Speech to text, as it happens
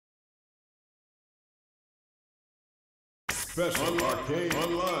special arcade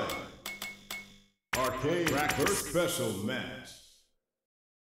online. Arcade first special match.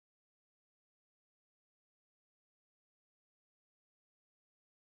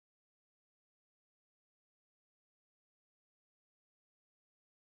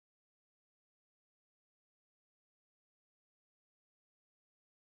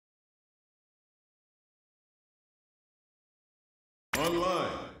 Online.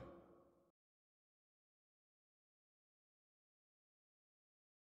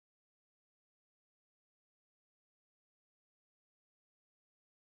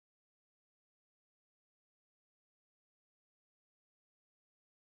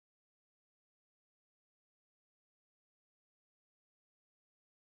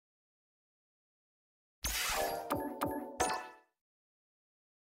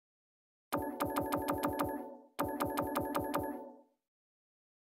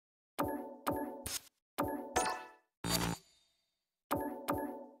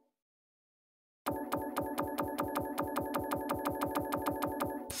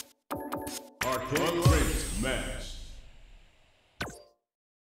 Arcade race match.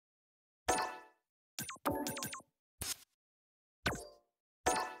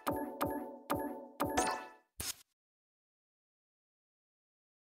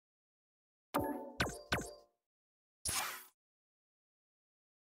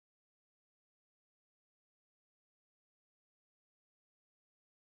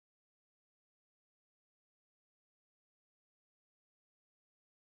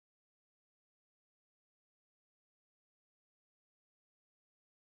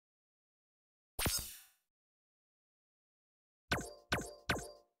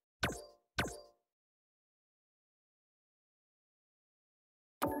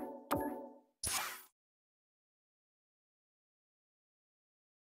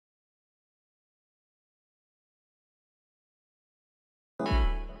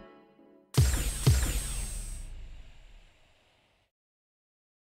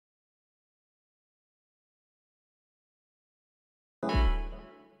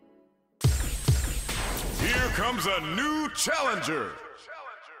 Here comes a new challenger.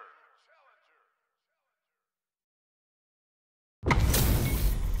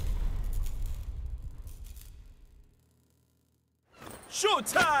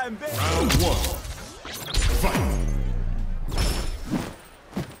 Showtime, baby! Round one. Fight!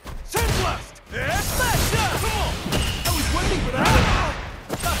 Sandblast! Smash! Come on! I was waiting for that!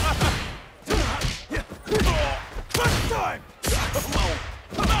 First time! Come on! Party time! Come on!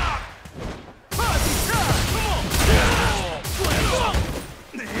 Come on!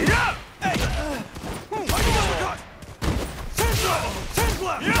 Hey! Fighting uppercut! Sandblast!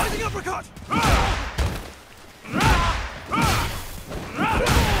 Sandblast! Fighting uppercut!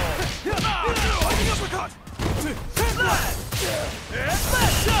 Fighting uppercut! Sandblast!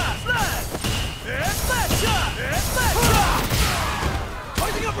 Smash shot! Smash! Smash shot! Smash shot!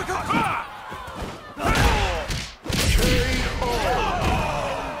 Fighting uppercut! KO!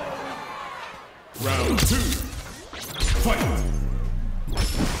 Round two. Fight!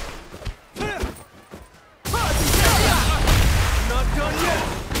 Not done yet!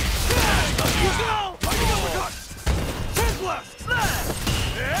 Let's go! Fighting uppercut! Sandblast! Smash!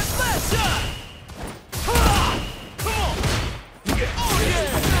 Smash shot! Come on! Oh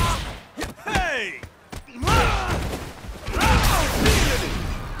yeah! Hey!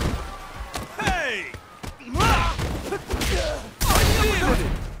 Hey!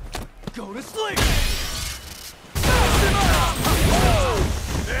 Go to sleep! Smash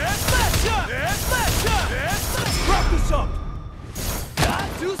shot! Smash shot! Wrap this up! Not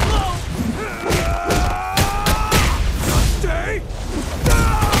too slow! Stay!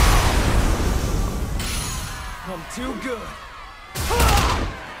 I'm too good.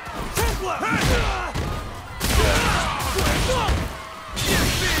 Sandblast! Your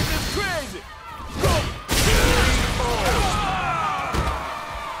speed is crazy!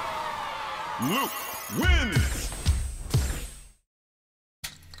 Luke wins!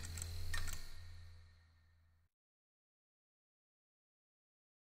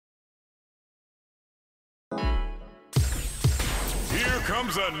 Here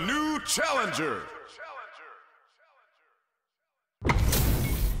comes a new challenger!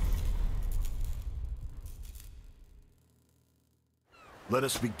 Let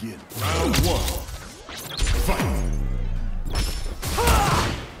us begin. Round one. Fight!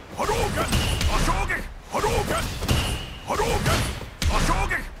 Hadouken! Ashogek! Hadouken! Hadouken!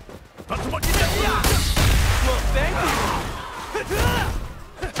 Ashogek! That's what you did! Well, thank you!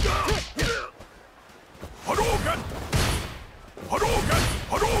 Hadouken! Hadouken!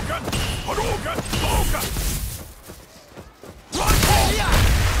 Hadouken! Hadouken! Hadouken!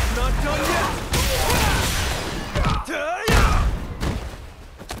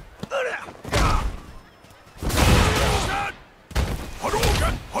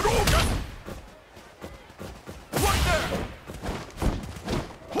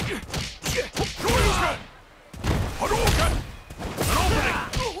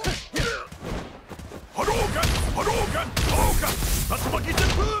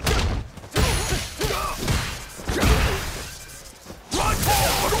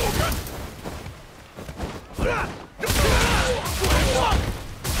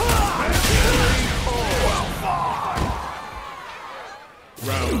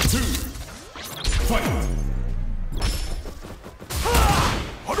 Round 2. Fight!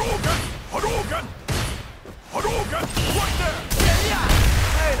 Hadouken! Hadouken! Hadouken! Right there! Yeah!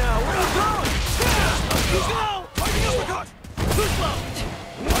 Hey now, where are you going? Too slow! Fighting uppercut! Too slow!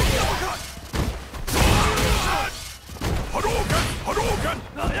 Fighting uppercut! Hadouken! Hadouken!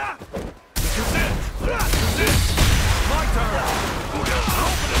 Yeah! This is it! This is it! My turn!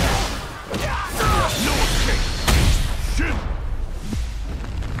 Open it! No escape! Shin!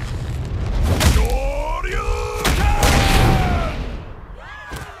 Shoryuken!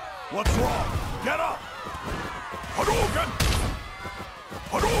 What's wrong? Get up! Hadouken!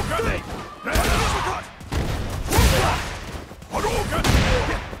 Hadouken! Uppercut! Hadouken!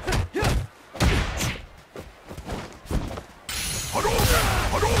 Hadouken!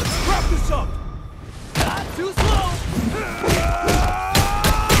 Hadouken! Wrap this up! Not too slow!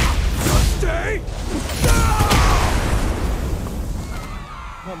 Just stay down!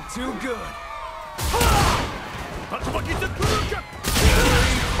 I'm too good.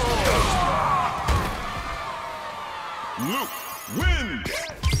 Luke wins!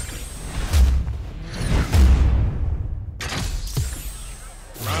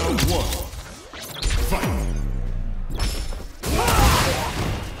 Round 1. Fight!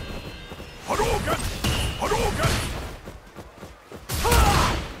 Hadouken! Hadouken!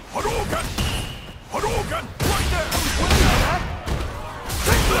 Hadouken! Hadouken! Right there!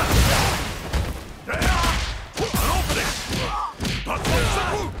 Take that! Yeah! An opening! That's one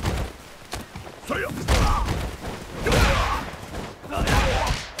salute! Say it!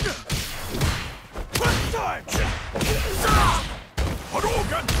 First time!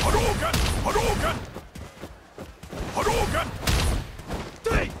 Hadouken! Hadouken! Hadouken! Hadouken!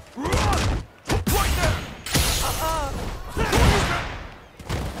 Stay! Run! Right there! Hadouken!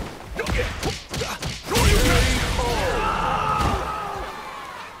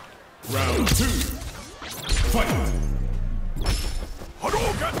 Round 2. Fight!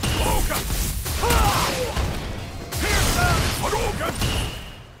 Hadouken! Hadouken! Here's that! Hadouken!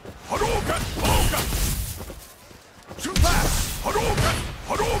 Hadouken! Hadouken! Shoot back! Hadouken!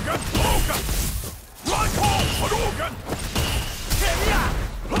 Hadouken! Hadouken! Right home! Hadouken!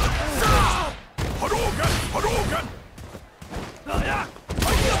 Hadouken! Hadouken!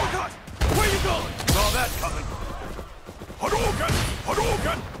 Right uppercut! Where you going? Saw that coming! Hadouken!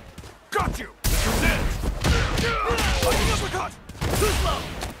 Hadouken! Got you! This is it! Right uppercut! Too slow!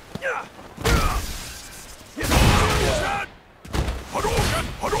 Hadouken!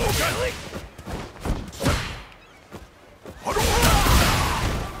 Hadouken! Hadouken!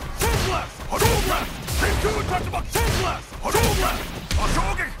 Sandblast! Hadouken! Take two untouchable! Sandblast! Hadouken!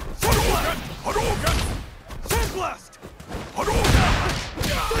 Hadouken! Hadouken! Hadouken! Sandblast! Hadouken!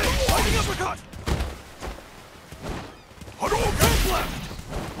 Fighting uppercut! Hadouken! Sandblast!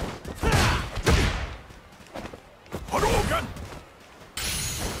 Hadouken!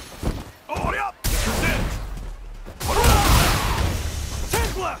 Hurry up! This is it! Hadouken!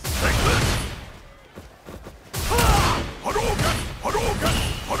 Sandblast! Take this! Hadouken! Hadouken!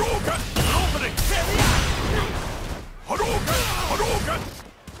 Hadouken! An opening! Hadouken! Hadouken!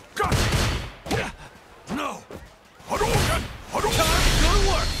 Got you! No! Hadouken! Hadouken! Good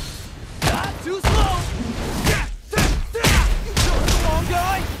work! Not too slow! You chose the wrong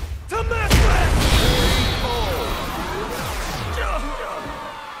guy to mess with!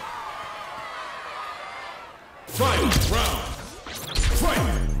 Final round! Fight!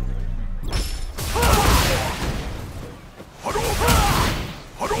 Hadouken!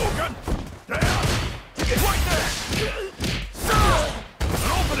 Hadouken! There! Right there! An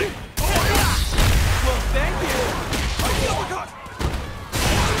opening! Well, thank you! Right uppercut!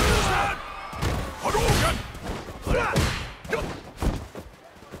 Hadouken!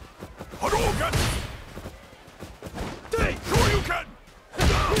 Hadouken! Stay! Sure you can!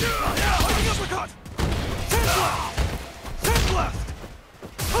 Right uppercut! Sandblast! Sandblast!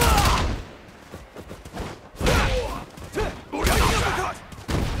 Right uppercut!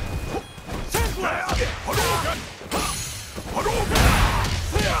 Sandblast! Hadouken! Hadouken!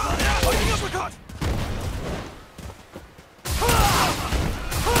 Right uppercut!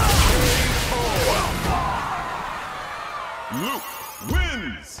 Luke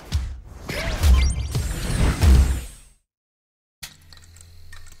wins!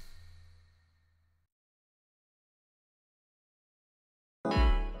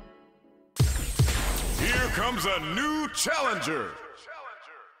 Here comes a new challenger!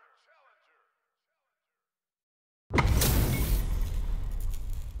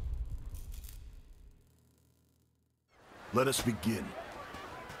 Let us begin.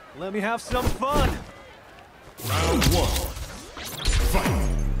 Let me have some fun! Round 1.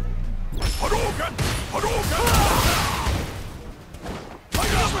 Fight! Hadouken! Hadouken!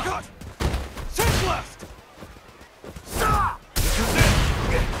 Uppercut! Sand blast! This is it!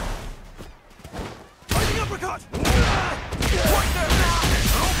 Fighting uppercut! Right there!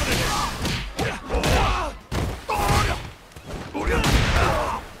 Open it!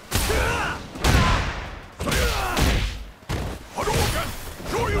 Hadouken!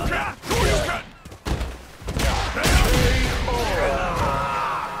 Sure you can! Sure you can!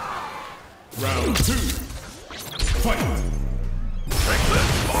 Round 2. Fight! Take this!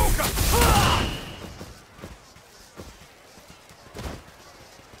 Hadouken!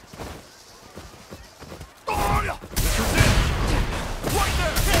 This is it! Right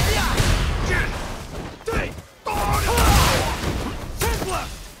there! Sand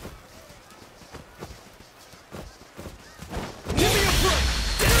blast! Give me a break!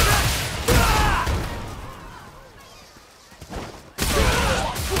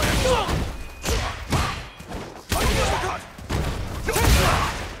 Uppercut! Sand blast!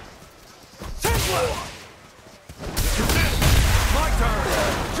 Sand blast! This is it! My turn!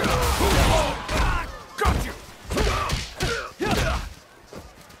 Got you!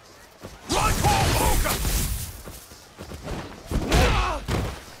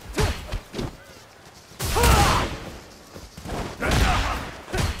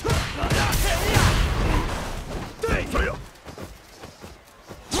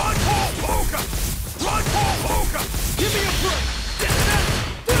 Right home, Hadouken! Give me a break!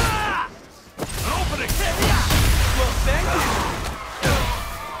 An opening! Well, thank you!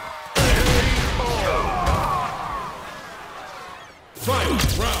 Final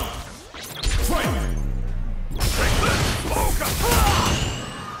round. Fight! Take this! Hadouken!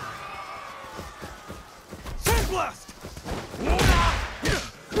 Sand blast!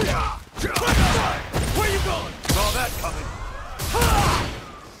 Where you going? Saw that coming.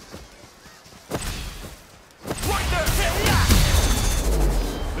 Right there!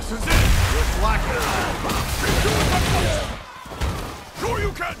 This is it! You're slacking! Sure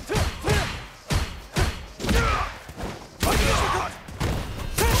you can! Fighting uppercut!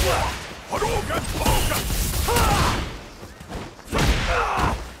 Sand blast! Hadouken! Hadouken!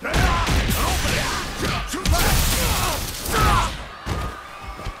 An opening! Shoot back!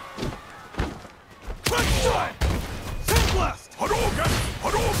 Right side! Sand blast! Hadouken!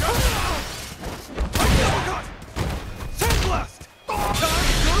 Hadouken! Fighting uppercut! Sand blast! Time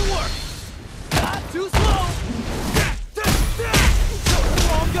to go to work! Not too slow!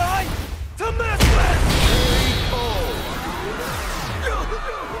 Wrong guy! To mess with!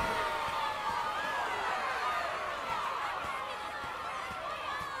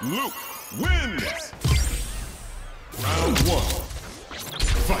 Luke wins! Round 1.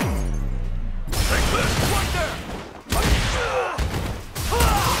 Fight! Take this! Right there!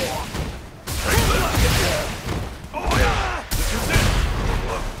 Take this! Oh yeah! This is it!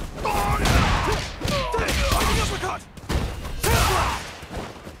 Oh yeah! Fighting uppercut! Sand blast!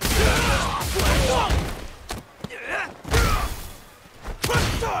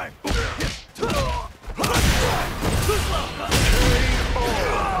 Crunch time!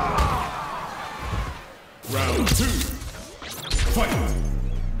 Round 2. Fight!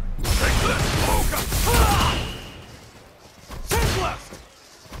 Take this! Hadouken! Sand blast!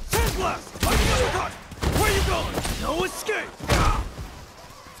 Sand blast! Fighting uppercut! Where you going? No escape!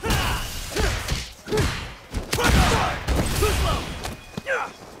 Crunch time! Too slow!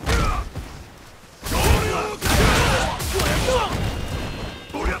 Slam dunk!